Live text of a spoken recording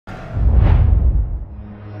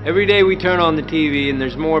Every day we turn on the TV and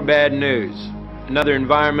there's more bad news. Another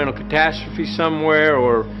environmental catastrophe somewhere,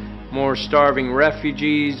 or more starving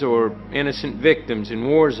refugees, or innocent victims in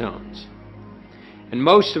war zones. And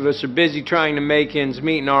most of us are busy trying to make ends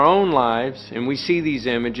meet in our own lives, and we see these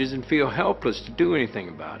images and feel helpless to do anything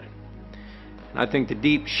about it. And I think the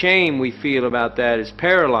deep shame we feel about that is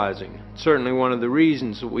paralyzing. It's certainly one of the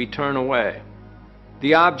reasons that we turn away.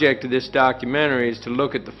 The object of this documentary is to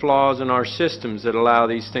look at the flaws in our systems that allow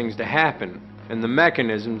these things to happen, and the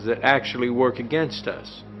mechanisms that actually work against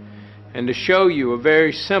us, and to show you a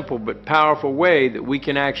very simple but powerful way that we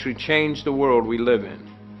can actually change the world we live in.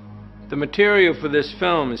 The material for this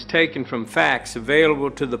film is taken from facts available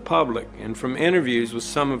to the public and from interviews with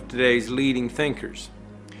some of today's leading thinkers.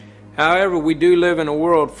 However, we do live in a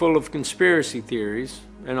world full of conspiracy theories,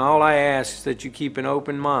 and all I ask is that you keep an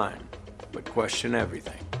open mind, but question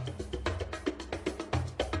everything.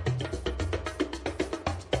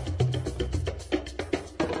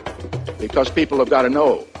 Because people have got to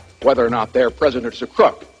know whether or not their president's a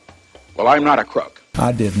crook. Well, I'm not a crook.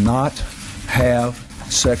 I did not have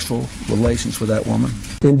sexual relations with that woman.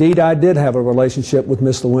 Indeed, I did have a relationship with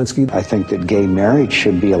Miss Lewinsky. I think that gay marriage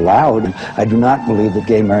should be allowed. I do not believe that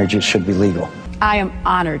gay marriages should be legal. I am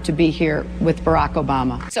honored to be here with Barack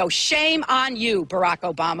Obama. So shame on you, Barack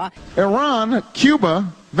Obama. Iran,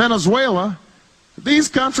 Cuba, Venezuela, these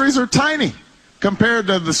countries are tiny compared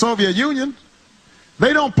to the Soviet Union.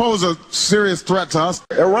 They don't pose a serious threat to us.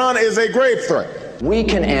 Iran is a grave threat. We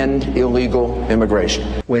can end illegal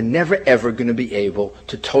immigration. We're never ever going to be able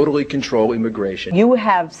to totally control immigration. You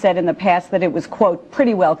have said in the past that it was, quote,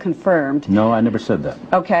 pretty well confirmed. No, I never said that.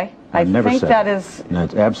 Okay. I think that is... No,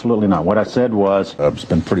 it's absolutely not. What I said was, it's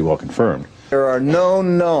been pretty well confirmed. There are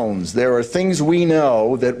known knowns. There are things we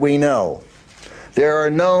know that we know. There are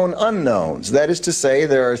known unknowns. That is to say,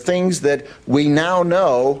 there are things that we now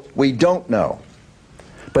know we don't know.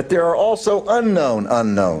 But there are also unknown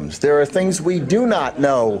unknowns. There are things we do not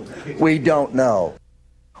know we don't know.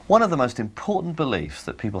 One of the most important beliefs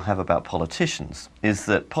that people have about politicians is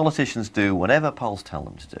that politicians do whatever polls tell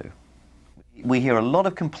them to do. We hear a lot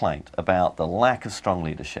of complaint about the lack of strong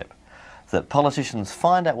leadership, that politicians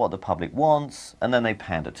find out what the public wants and then they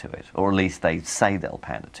pander to it, or at least they say they'll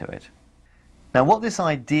pander to it. Now, what this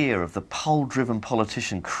idea of the poll-driven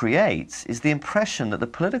politician creates is the impression that the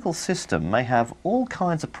political system may have all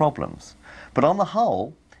kinds of problems, but on the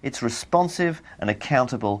whole, it's responsive and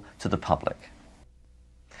accountable to the public.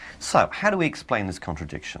 So, how do we explain this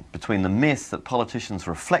contradiction between the myth that politicians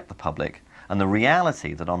reflect the public and the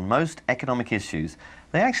reality that on most economic issues,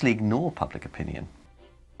 they actually ignore public opinion?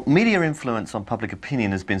 Media influence on public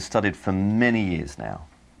opinion has been studied for many years now.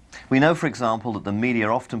 We know, for example, that the media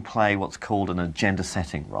often play what's called an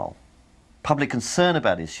agenda-setting role. Public concern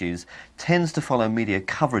about issues tends to follow media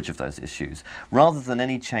coverage of those issues, rather than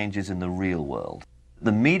any changes in the real world.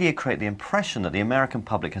 The media create the impression that the American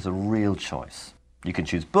public has a real choice. You can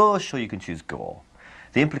choose Bush or you can choose Gore.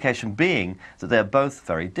 The implication being that they're both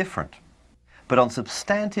very different. But on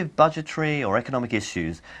substantive budgetary or economic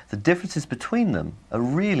issues, the differences between them are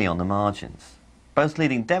really on the margins. Both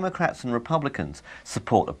leading Democrats and Republicans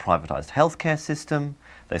support a privatized healthcare system,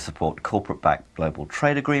 they support corporate-backed global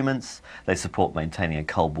trade agreements, they support maintaining a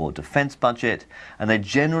Cold War defense budget, and they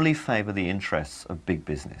generally favor the interests of big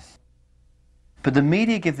business. But the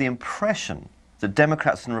media give the impression that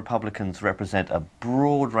Democrats and Republicans represent a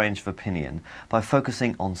broad range of opinion by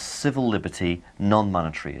focusing on civil liberty,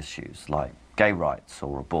 non-monetary issues like gay rights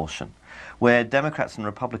or abortion, where Democrats and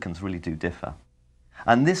Republicans really do differ.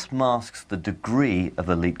 And this masks the degree of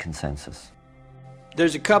elite consensus.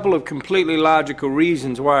 There's a couple of completely logical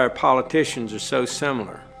reasons why our politicians are so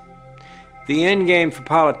similar. The end game for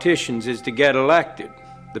politicians is to get elected.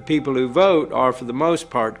 The people who vote are, for the most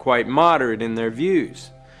part, quite moderate in their views.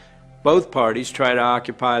 Both parties try to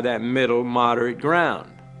occupy that middle, moderate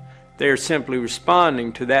ground. They are simply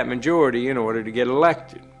responding to that majority in order to get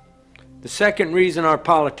elected. The second reason our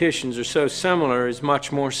politicians are so similar is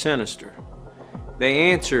much more sinister.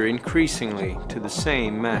 They answer increasingly to the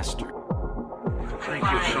same master. Thank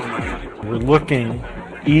you so much. We're looking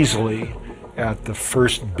easily at the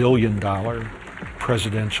first billion-dollar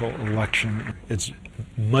presidential election. It's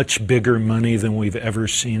much bigger money than we've ever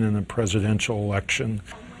seen in a presidential election.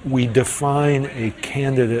 We define a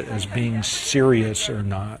candidate as being serious or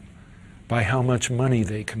not by how much money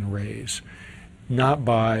they can raise, not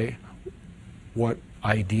by what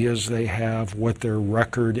ideas they have, what their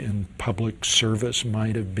record in public service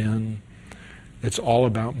might have been. It's all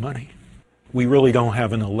about money. We really don't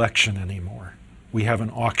have an election anymore. We have an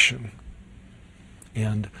auction.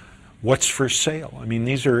 And What's for sale? I mean,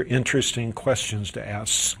 these are interesting questions to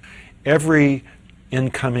ask. Every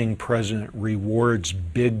incoming president rewards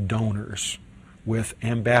big donors with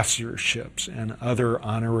ambassadorships and other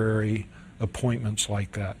honorary appointments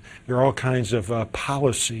like that. There are all kinds of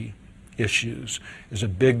policy issues. Is a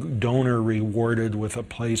big donor rewarded with a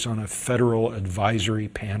place on a federal advisory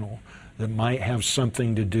panel that might have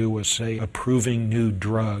something to do with, say, approving new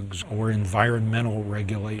drugs or environmental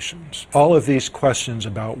regulations? All of these questions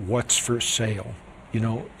about what's for sale. You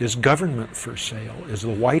know, is government for sale? Is the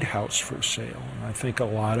White House for sale? And I think a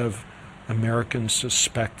lot of Americans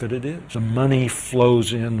suspect that it is. The money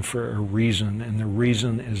flows in for a reason, and the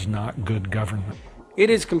reason is not good government.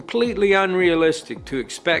 It is completely unrealistic to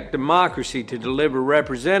expect democracy to deliver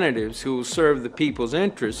representatives who will serve the people's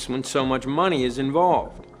interests when so much money is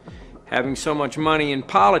involved. Having so much money in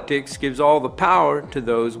politics gives all the power to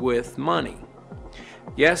those with money.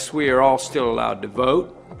 Yes, we are all still allowed to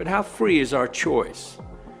vote, but how free is our choice?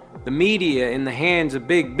 The media in the hands of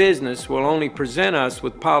big business will only present us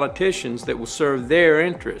with politicians that will serve their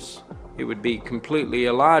interests. It would be completely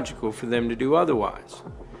illogical for them to do otherwise.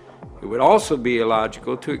 It would also be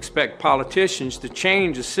illogical to expect politicians to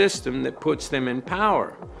change a system that puts them in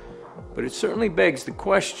power. But it certainly begs the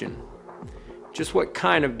question, just what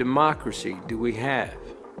kind of democracy do we have?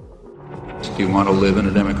 Do you want to live in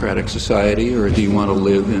a democratic society, or do you want to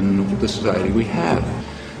live in the society we have?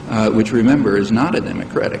 Which, remember, is not a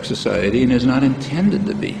democratic society and is not intended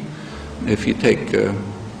to be. If you take a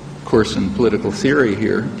course in political theory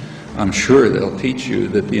here, I'm sure they'll teach you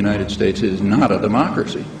that the United States is not a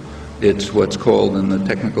democracy. It's what's called in the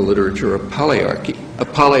technical literature a polyarchy. A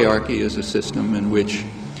polyarchy is a system in which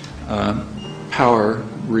power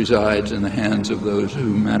resides in the hands of those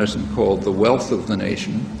who Madison called the wealth of the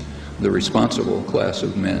nation, the responsible class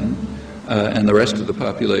of men, and the rest of the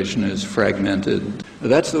population is fragmented.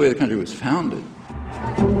 That's the way the country was founded.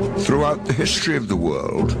 Throughout the history of the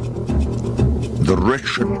world, the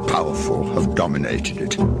rich and powerful have dominated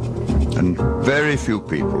it, and very few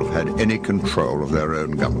people have had any control of their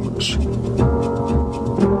own governments.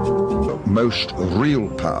 Most real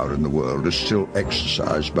power in the world is still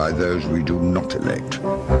exercised by those we do not elect.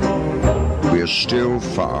 We are still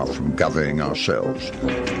far from governing ourselves.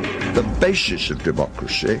 The basis of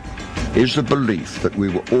democracy is the belief that we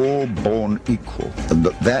were all born equal and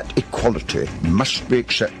that equality must be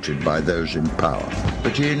accepted by those in power.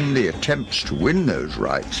 But in the attempts to win those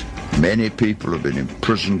rights, many people have been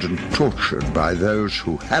imprisoned and tortured by those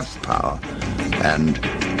who have power and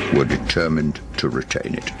were determined to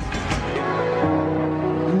retain it.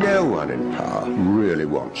 No one in power really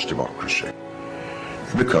wants democracy,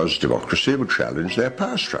 because democracy would challenge their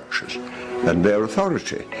power structures and their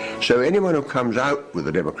authority. So anyone who comes out with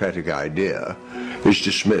a democratic idea is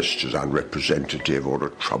dismissed as unrepresentative or a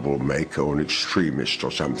troublemaker or an extremist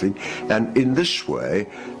or something. And in this way,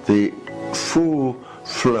 the full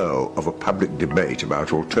flow of a public debate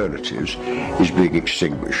about alternatives is being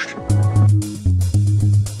extinguished.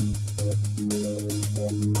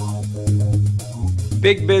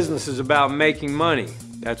 Big business is about making money.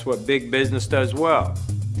 That's what big business does well.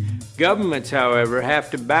 Governments, however, have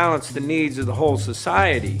to balance the needs of the whole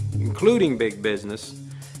society, including big business,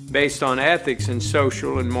 based on ethics and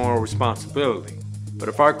social and moral responsibility. But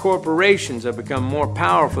if our corporations have become more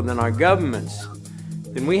powerful than our governments,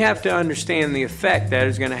 then we have to understand the effect that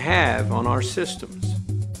is going to have on our systems.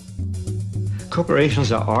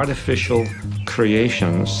 Corporations are artificial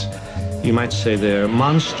creations. You might say they're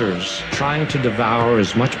monsters trying to devour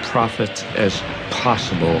as much profit as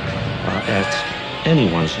possible at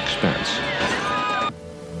anyone's expense.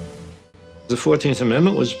 The 14th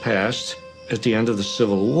Amendment was passed at the end of the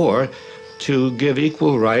Civil War to give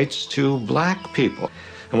equal rights to black people.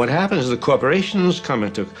 And what happens is the corporations come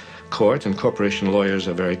into court, and corporation lawyers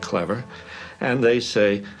are very clever, and they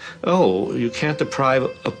say, oh, you can't deprive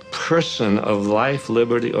a person of life,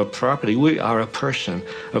 liberty, or property. We are a person.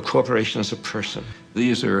 A corporation is a person.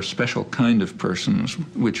 These are a special kind of persons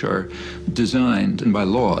which are designed by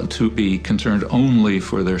law to be concerned only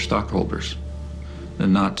for their stockholders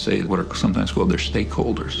and not, say, what are sometimes called their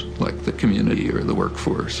stakeholders, like the community or the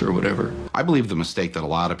workforce or whatever. I believe the mistake that a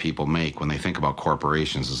lot of people make when they think about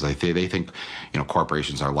corporations is they think, you know,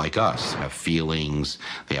 corporations are like us. They have feelings,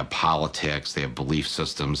 they have politics, they have belief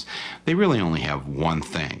systems. They really only have one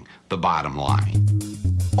thing, the bottom line.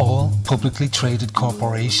 All publicly traded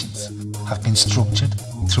corporations have been structured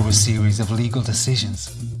through a series of legal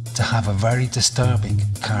decisions to have a very disturbing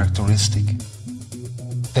characteristic.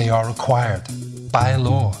 They are required by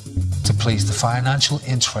law to place the financial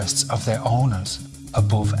interests of their owners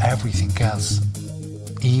above everything else,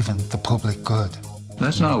 even the public good.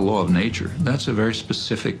 That's not a law of nature. That's a very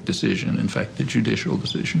specific decision, in fact, the judicial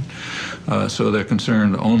decision. So they're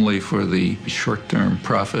concerned only for the short-term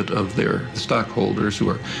profit of their stockholders, who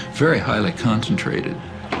are very highly concentrated.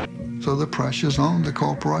 So the pressure's on the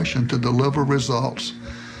corporation to deliver results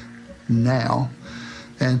now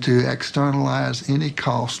and to externalize any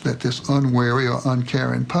cost that this unwary or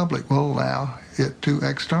uncaring public will allow it to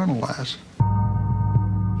externalize.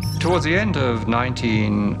 Towards the end of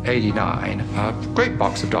 1989, a great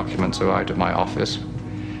box of documents arrived at my office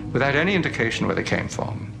without any indication where they came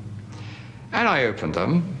from. And I opened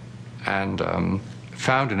them and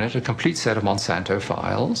found in it a complete set of Monsanto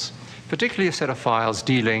files, particularly a set of files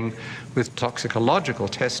dealing with toxicological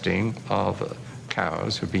testing of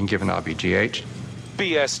cows who'd been given RBGH.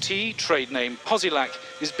 BST, trade name Posilac,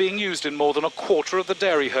 is being used in more than a quarter of the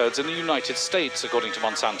dairy herds in the United States, according to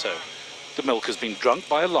Monsanto. The milk has been drunk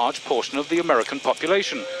by a large portion of the American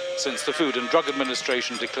population since the Food and Drug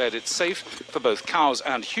Administration declared it safe for both cows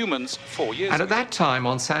and humans 4 years ago. And at that time,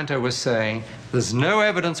 Monsanto was saying, there's no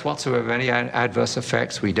evidence whatsoever of any adverse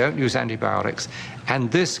effects, we don't use antibiotics, and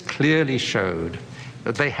this clearly showed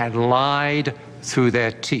that they had lied through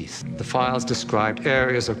their teeth. The files described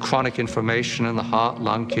areas of chronic inflammation in the heart,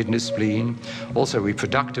 lung, kidney, spleen, also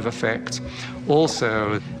reproductive effects,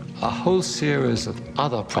 also a whole series of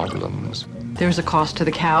other problems. There's a cost to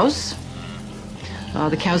the cows.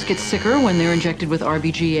 The cows get sicker when they're injected with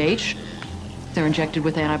RBGH. They're injected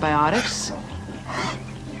with antibiotics.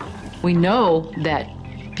 We know that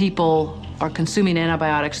people are consuming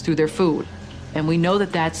antibiotics through their food, and we know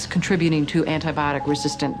that that's contributing to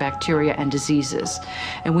antibiotic-resistant bacteria and diseases.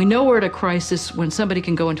 And we know we're at a crisis when somebody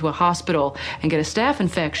can go into a hospital and get a staph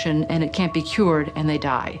infection and it can't be cured and they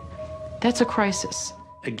die. That's a crisis.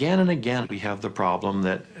 Again and again, we have the problem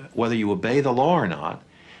that whether you obey the law or not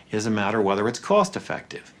is a matter of whether it's cost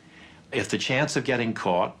effective. If the chance of getting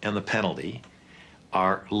caught and the penalty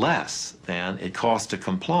are less than it costs to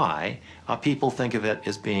comply, people think of it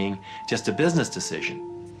as being just a business decision.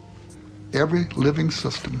 Every living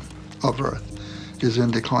system of Earth is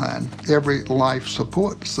in decline. Every life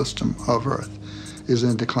support system of Earth is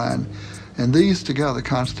in decline. And these together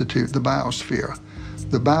constitute the biosphere.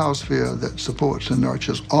 The biosphere that supports and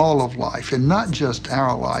nurtures all of life, and not just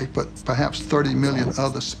our life, but perhaps 30 million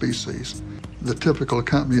other species. The typical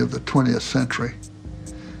company of the 20th century,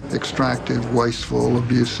 extractive, wasteful,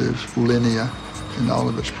 abusive, linear in all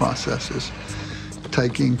of its processes,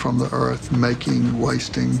 taking from the earth, making,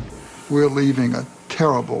 wasting. We're leaving a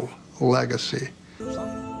terrible legacy.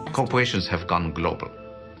 Corporations have gone global.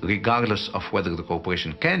 Regardless of whether the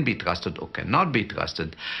corporation can be trusted or cannot be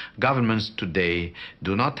trusted, governments today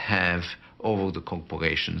do not have over the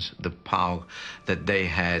corporations the power that they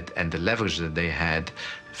had and the leverage that they had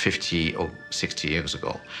 50 or 60 years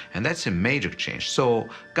ago. And that's a major change. So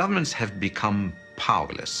governments have become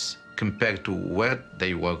powerless compared to where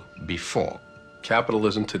they were before.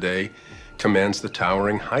 Capitalism today commands the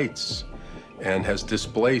towering heights and has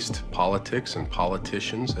displaced politics and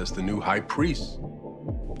politicians as the new high priests.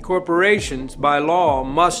 Corporations, by law,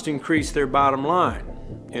 must increase their bottom line.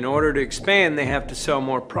 In order to expand, they have to sell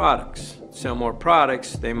more products. Sell more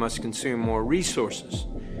products, they must consume more resources.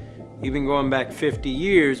 Even going back 50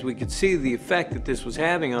 years, we could see the effect that this was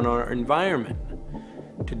having on our environment.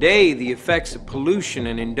 Today, the effects of pollution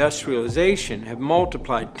and industrialization have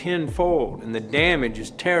multiplied tenfold, and the damage is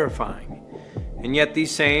terrifying. And yet these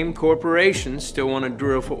same corporations still want to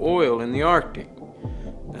drill for oil in the Arctic.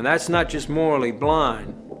 And that's not just morally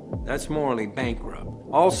blind, that's morally bankrupt.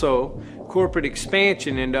 Also, corporate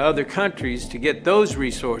expansion into other countries to get those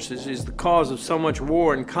resources is the cause of so much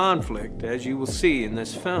war and conflict, as you will see in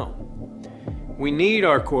this film. We need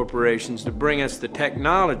our corporations to bring us the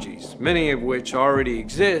technologies, many of which already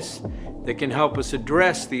exist, that can help us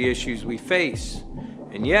address the issues we face.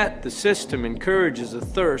 And yet, the system encourages a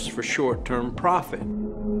thirst for short-term profit.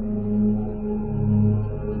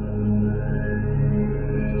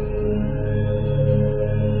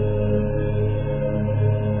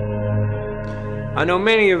 I know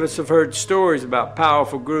many of us have heard stories about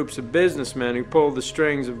powerful groups of businessmen who pull the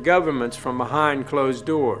strings of governments from behind closed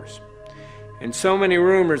doors. And so many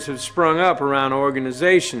rumors have sprung up around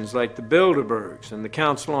organizations like the Bilderbergs and the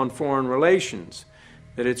Council on Foreign Relations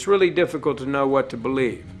that it's really difficult to know what to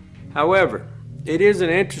believe. However, it is an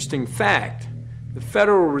interesting fact. The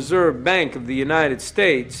Federal Reserve Bank of the United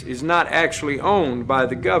States is not actually owned by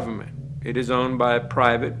the government. It is owned by a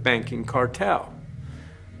private banking cartel.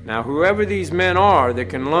 Now, whoever these men are that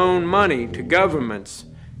can loan money to governments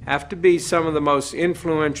have to be some of the most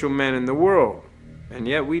influential men in the world, and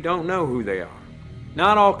yet we don't know who they are.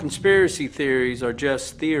 Not all conspiracy theories are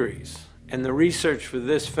just theories. And the research for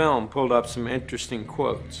this film pulled up some interesting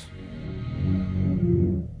quotes.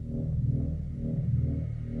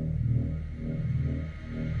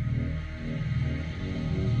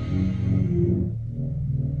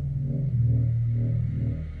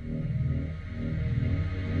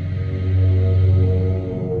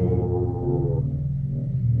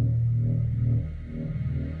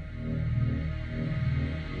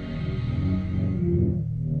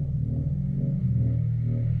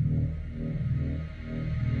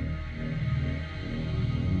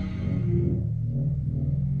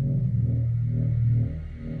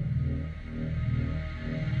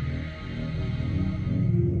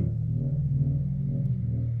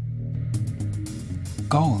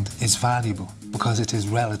 Gold is valuable because it is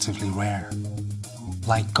relatively rare.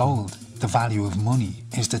 Like gold, the value of money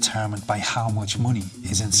is determined by how much money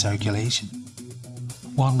is in circulation.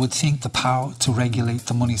 One would think the power to regulate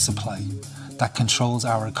the money supply that controls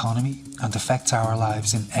our economy and affects our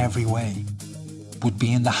lives in every way would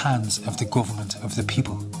be in the hands of the government of the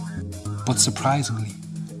people. But surprisingly,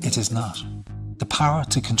 it is not. The power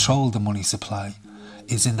to control the money supply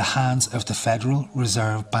is in the hands of the Federal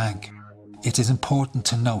Reserve Bank. It is important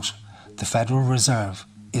to note the Federal Reserve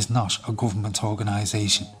is not a government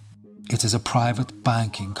organisation. It is a private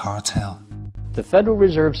banking cartel. The Federal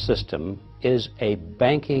Reserve System is a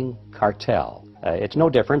banking cartel. It's no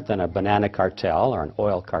different than a banana cartel or an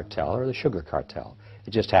oil cartel or the sugar cartel. It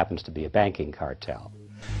just happens to be a banking cartel.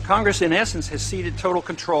 Congress, in essence, has ceded total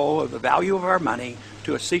control of the value of our money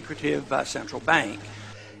to a secretive central bank.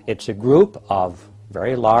 It's a group of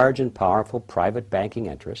very large and powerful private banking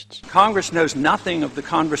interests. Congress knows nothing of the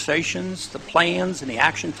conversations, the plans, and the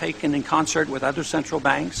action taken in concert with other central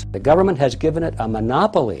banks. The government has given it a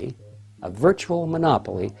monopoly, a virtual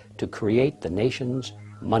monopoly, to create the nation's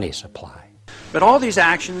money supply. But all these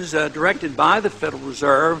actions directed by the Federal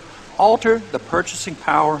Reserve alter the purchasing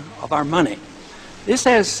power of our money. This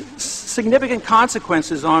has significant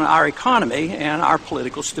consequences on our economy and our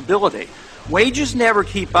political stability. Wages never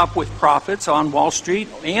keep up with profits on Wall Street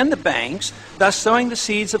and the banks, thus sowing the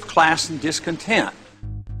seeds of class and discontent.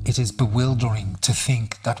 It is bewildering to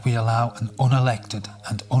think that we allow an unelected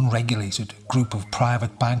and unregulated group of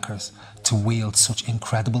private bankers to wield such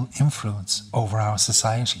incredible influence over our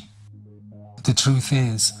society. The truth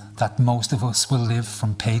is that most of us will live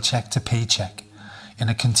from paycheck to paycheck in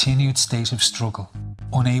a continued state of struggle,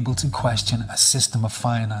 unable to question a system of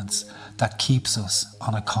finance that keeps us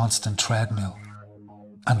on a constant treadmill.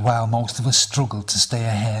 And while most of us struggle to stay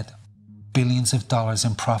ahead, billions of dollars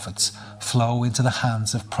in profits flow into the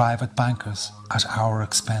hands of private bankers at our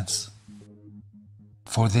expense.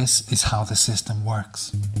 For this is how the system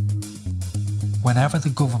works. Whenever the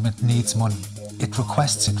government needs money, it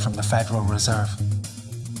requests it from the Federal Reserve.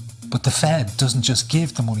 But the Fed doesn't just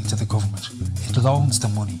give the money to the government, it loans the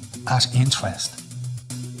money at interest.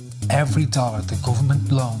 Every dollar the government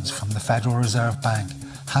loans from the Federal Reserve Bank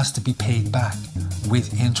has to be paid back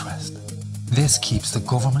with interest. This keeps the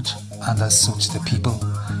government, and as such the people,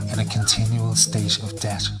 in a continual state of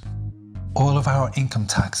debt. All of our income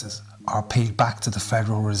taxes are paid back to the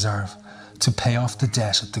Federal Reserve to pay off the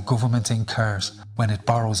debt the government incurs when it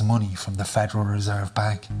borrows money from the Federal Reserve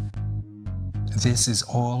Bank. This is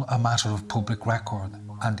all a matter of public record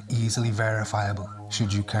and easily verifiable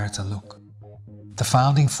should you care to look. The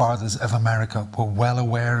founding fathers of America were well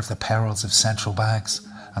aware of the perils of central banks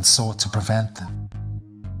and sought to prevent them.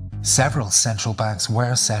 Several central banks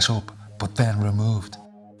were set up but then removed.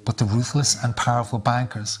 But the ruthless and powerful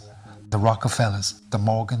bankers, the Rockefellers, the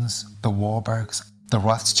Morgans, the Warburgs, the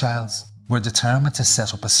Rothschilds, were determined to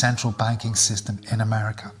set up a central banking system in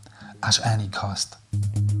America at any cost.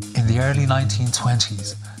 In the early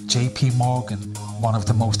 1920s, J.P. Morgan, one of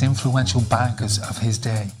the most influential bankers of his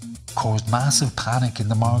day, caused massive panic in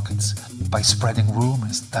the markets by spreading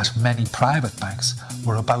rumours that many private banks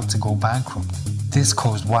were about to go bankrupt. This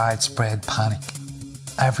caused widespread panic.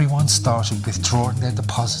 Everyone started withdrawing their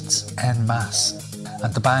deposits en masse,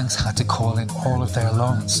 and the banks had to call in all of their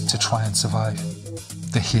loans to try and survive.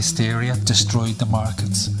 The hysteria destroyed the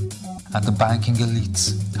markets, and the banking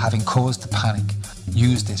elites, having caused the panic,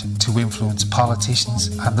 used it to influence politicians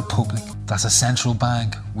and the public that a central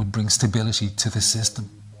bank would bring stability to the system.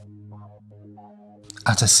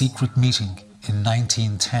 At a secret meeting in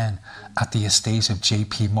 1910 at the estate of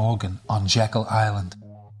J.P. Morgan on Jekyll Island,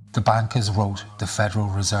 the bankers wrote the Federal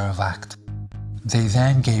Reserve Act. They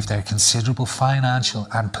then gave their considerable financial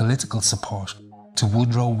and political support to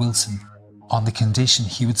Woodrow Wilson on the condition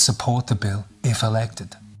he would support the bill if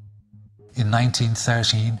elected. In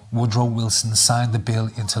 1913, Woodrow Wilson signed the bill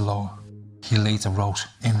into law. He later wrote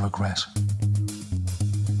in regret.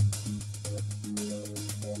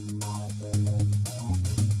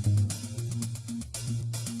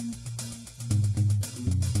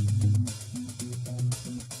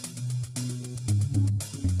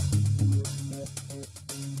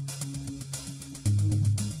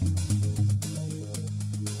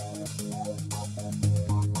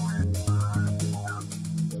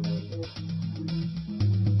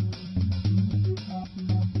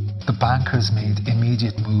 bankers made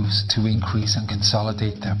immediate moves to increase and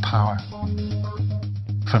consolidate their power.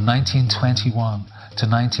 From 1921 to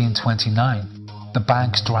 1929, the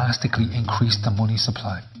banks drastically increased the money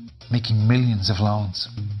supply, making millions of loans.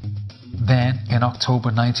 Then, in October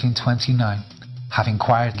 1929, having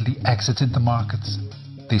quietly exited the markets,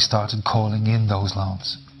 they started calling in those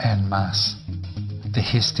loans en masse. The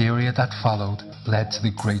hysteria that followed led to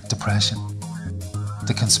the Great Depression.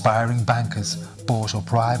 The conspiring bankers bought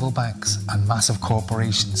up rival banks and massive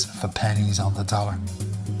corporations for pennies on the dollar.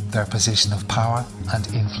 Their position of power and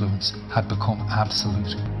influence had become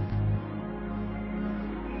absolute.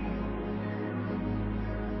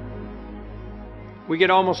 We get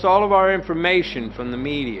almost all of our information from the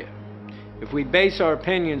media. If we base our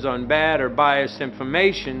opinions on bad or biased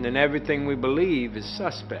information, then everything we believe is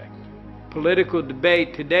suspect. Political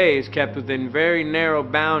debate today is kept within very narrow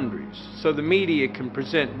boundaries, so the media can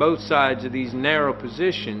present both sides of these narrow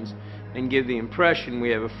positions and give the impression we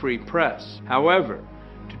have a free press. However,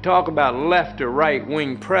 to talk about left or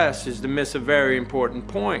right-wing press is to miss a very important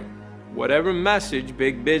point. Whatever message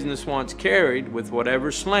big business wants carried with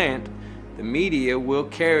whatever slant, the media will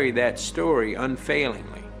carry that story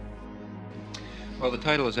unfailingly. Well, the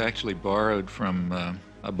title is actually borrowed from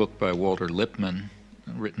a book by Walter Lippmann,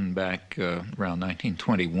 written back around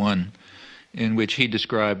 1921, in which he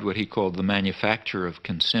described what he called the manufacture of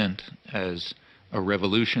consent as a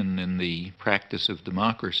revolution in the practice of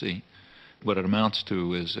democracy. What it amounts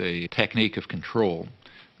to is a technique of control.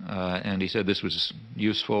 And he said this was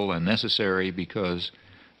useful and necessary because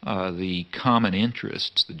the common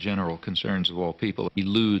interests, the general concerns of all people,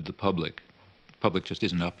 elude the public. The public just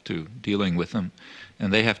isn't up to dealing with them,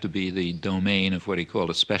 and they have to be the domain of what he called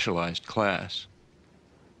a specialized class.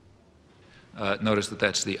 Notice that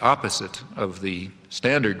that's the opposite of the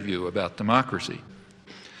standard view about democracy.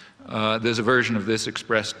 There's a version of this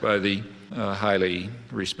expressed by the highly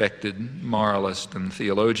respected moralist and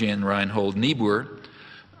theologian Reinhold Niebuhr,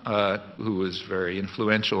 who was very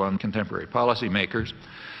influential on contemporary policymakers.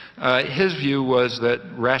 His view was that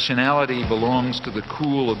rationality belongs to the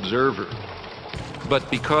cool observer,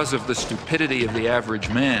 but because of the stupidity of the average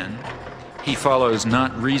man, he follows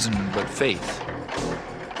not reason but faith.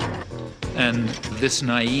 And this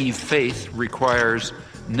naive faith requires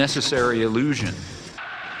necessary illusion.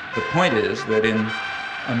 The point is that in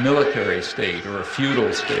a military state or a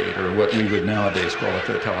feudal state or what we would nowadays call a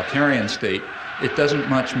totalitarian state, it doesn't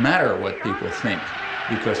much matter what people think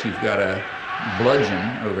because you've got a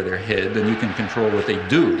bludgeon over their head and you can control what they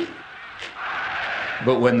do.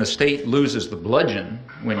 But when the state loses the bludgeon,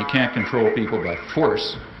 when you can't control people by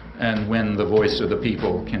force, and when the voice of the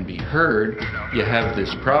people can be heard, you have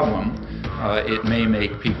this problem. It may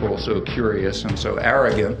make people so curious and so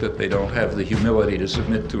arrogant that they don't have the humility to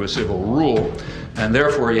submit to a civil rule, and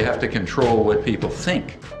therefore you have to control what people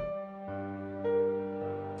think.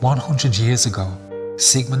 100 years ago,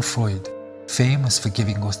 Sigmund Freud, famous for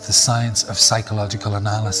giving us the science of psychological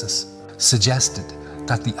analysis, suggested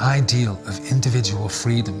that the ideal of individual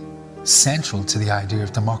freedom, central to the idea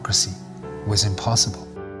of democracy, was impossible.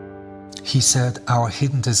 He said our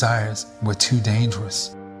hidden desires were too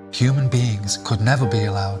dangerous. Human beings could never be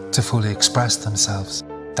allowed to fully express themselves,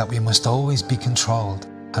 that we must always be controlled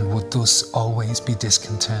and would thus always be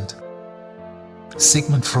discontent.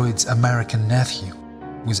 Sigmund Freud's American nephew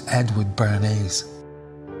was Edward Bernays.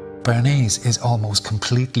 Bernays is almost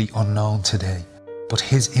completely unknown today, but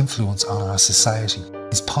his influence on our society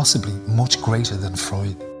is possibly much greater than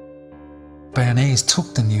Freud. Bernays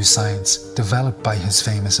took the new science developed by his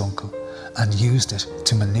famous uncle and used it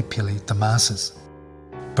to manipulate the masses.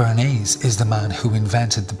 Bernays is the man who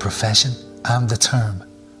invented the profession and the term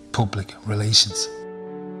public relations.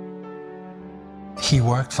 He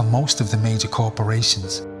worked for most of the major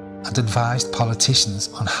corporations and advised politicians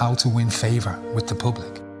on how to win favour with the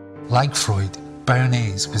public. Like Freud,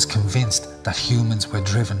 Bernays was convinced that humans were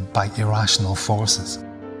driven by irrational forces,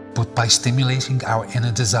 but by stimulating our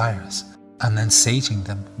inner desires and then sating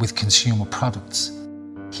them with consumer products,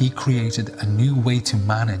 he created a new way to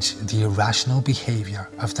manage the irrational behavior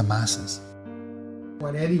of the masses.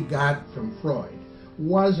 What Eddie got from Freud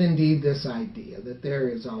was indeed this idea that there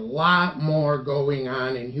is a lot more going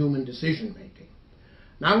on in human decision-making,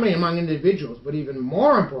 not only among individuals, but even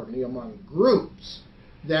more importantly among groups,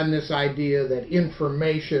 than this idea that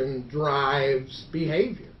information drives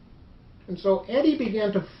behavior. And so Eddie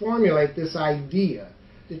began to formulate this idea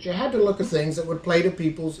that you had to look at things that would play to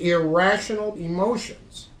people's irrational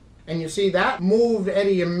emotions. And you see, that moved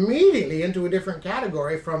Eddie immediately into a different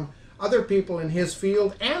category from other people in his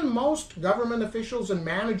field and most government officials and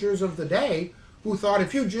managers of the day who thought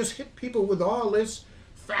if you just hit people with all this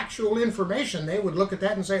factual information, they would look at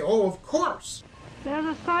that and say, oh, of course. There's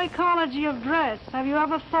a psychology of dress. Have you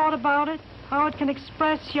ever thought about it? How it can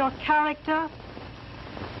express your character?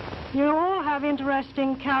 You all have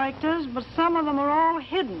interesting characters, but some of them are all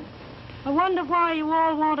hidden. I wonder why you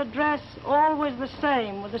all want to dress always the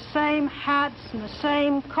same, with the same hats and the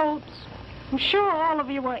same coats. I'm sure all of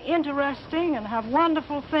you are interesting and have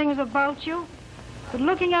wonderful things about you, but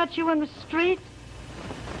looking at you in the street,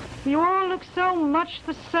 you all look so much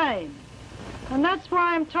the same. And that's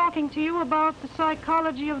why I'm talking to you about the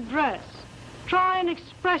psychology of dress. Try and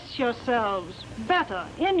express yourselves better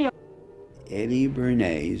in your... Eddie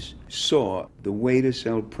Bernays saw the way to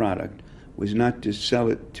sell product was not to sell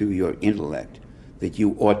it to your intellect, that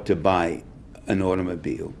you ought to buy an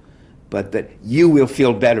automobile, but that you will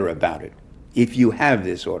feel better about it if you have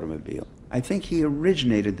this automobile. I think he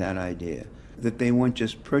originated that idea, that they weren't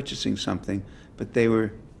just purchasing something, but they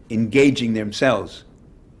were engaging themselves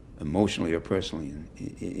emotionally or personally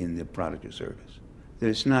in the product or service. That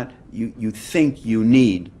it's not, you think you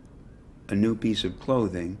need a new piece of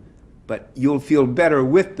clothing, but you'll feel better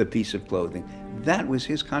with the piece of clothing. That was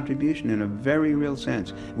his contribution in a very real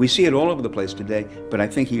sense. We see it all over the place today, but I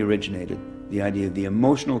think he originated the idea of the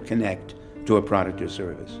emotional connect to a product or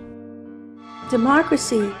service.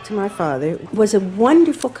 Democracy, to my father, was a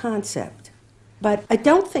wonderful concept, but I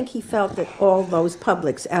don't think he felt that all those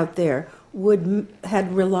publics out there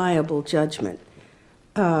had reliable judgment,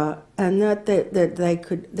 and that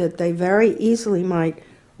they very easily might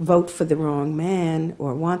vote for the wrong man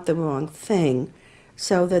or want the wrong thing,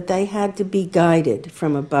 so that they had to be guided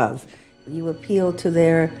from above. You appeal to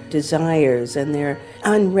their desires and their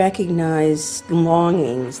unrecognized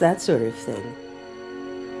longings, that sort of thing.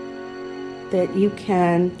 That you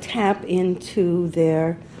can tap into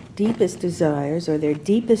their deepest desires or their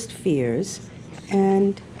deepest fears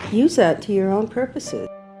and use that to your own purposes.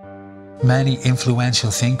 Many influential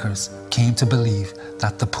thinkers came to believe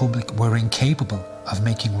that the public were incapable of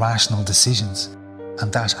making rational decisions,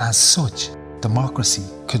 and that as such, democracy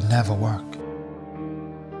could never work.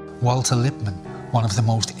 Walter Lippmann, one of the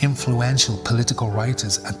most influential political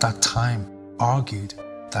writers at that time, argued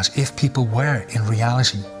that if people were in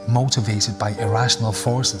reality motivated by irrational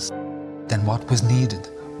forces, then what was needed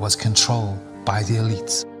was control by the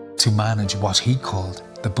elites to manage what he called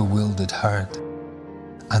the bewildered herd.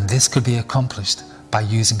 And this could be accomplished by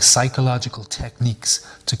using psychological techniques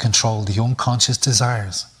to control the unconscious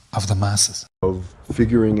desires of the masses. Of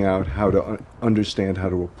figuring out how to understand how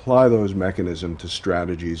to apply those mechanisms to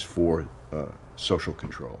strategies for social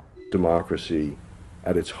control. Democracy,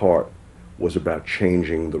 at its heart, was about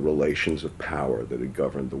changing the relations of power that had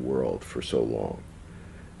governed the world for so long.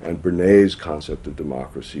 And Bernays' concept of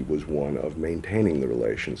democracy was one of maintaining the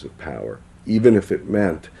relations of power, even if it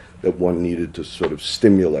meant that one needed to sort of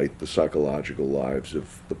stimulate the psychological lives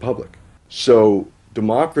of the public. So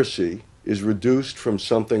democracy is reduced from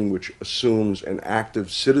something which assumes an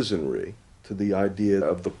active citizenry to the idea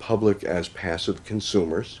of the public as passive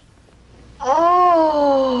consumers.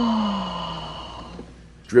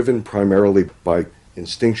 Driven primarily by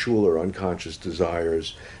instinctual or unconscious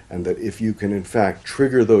desires, and that if you can in fact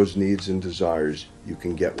trigger those needs and desires, you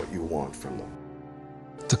can get what you want from them.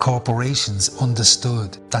 The corporations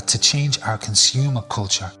understood that to change our consumer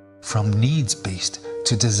culture from needs-based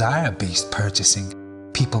to desire-based purchasing,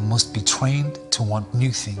 people must be trained to want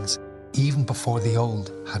new things even before the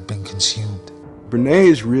old had been consumed.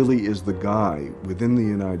 Bernays really is the guy within the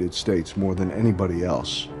United States more than anybody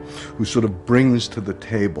else who sort of brings to the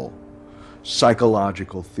table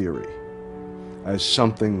psychological theory as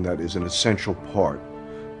something that is an essential part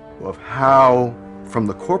of how, from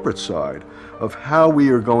the corporate side, of how we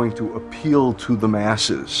are going to appeal to the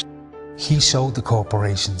masses. He showed the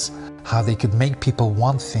corporations how they could make people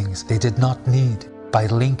want things they did not need by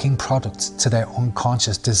linking products to their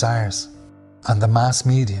unconscious desires. And the mass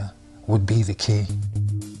media would be the key.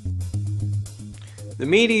 The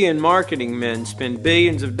media and marketing men spend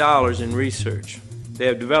billions of dollars in research. They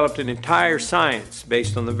have developed an entire science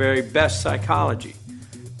based on the very best psychology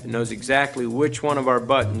that knows exactly which one of our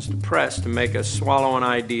buttons to press to make us swallow an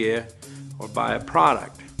idea or buy a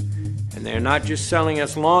product. And they're not just selling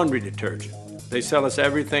us laundry detergent. They sell us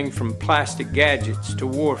everything from plastic gadgets to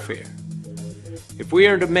warfare. If we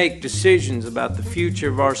are to make decisions about the future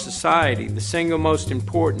of our society, the single most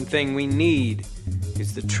important thing we need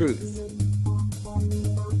is the truth.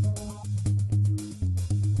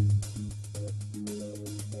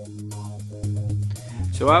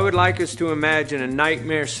 So I would like us to imagine a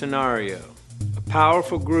nightmare scenario. A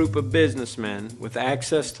powerful group of businessmen with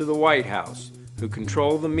access to the White House who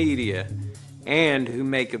control the media and who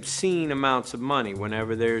make obscene amounts of money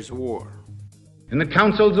whenever there's war. In the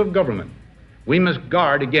councils of government, we must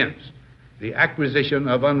guard against the acquisition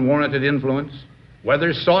of unwarranted influence,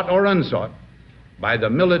 whether sought or unsought, by the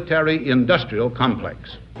military-industrial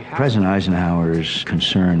complex. President Eisenhower's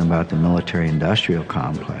concern about the military-industrial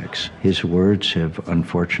complex, his words have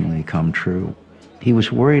unfortunately come true. He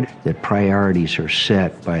was worried that priorities are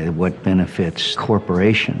set by what benefits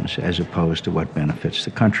corporations as opposed to what benefits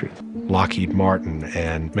the country. Lockheed Martin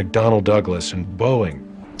and McDonnell Douglas and Boeing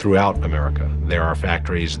throughout America. There are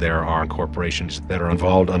factories, there are corporations that are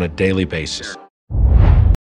involved on a daily basis.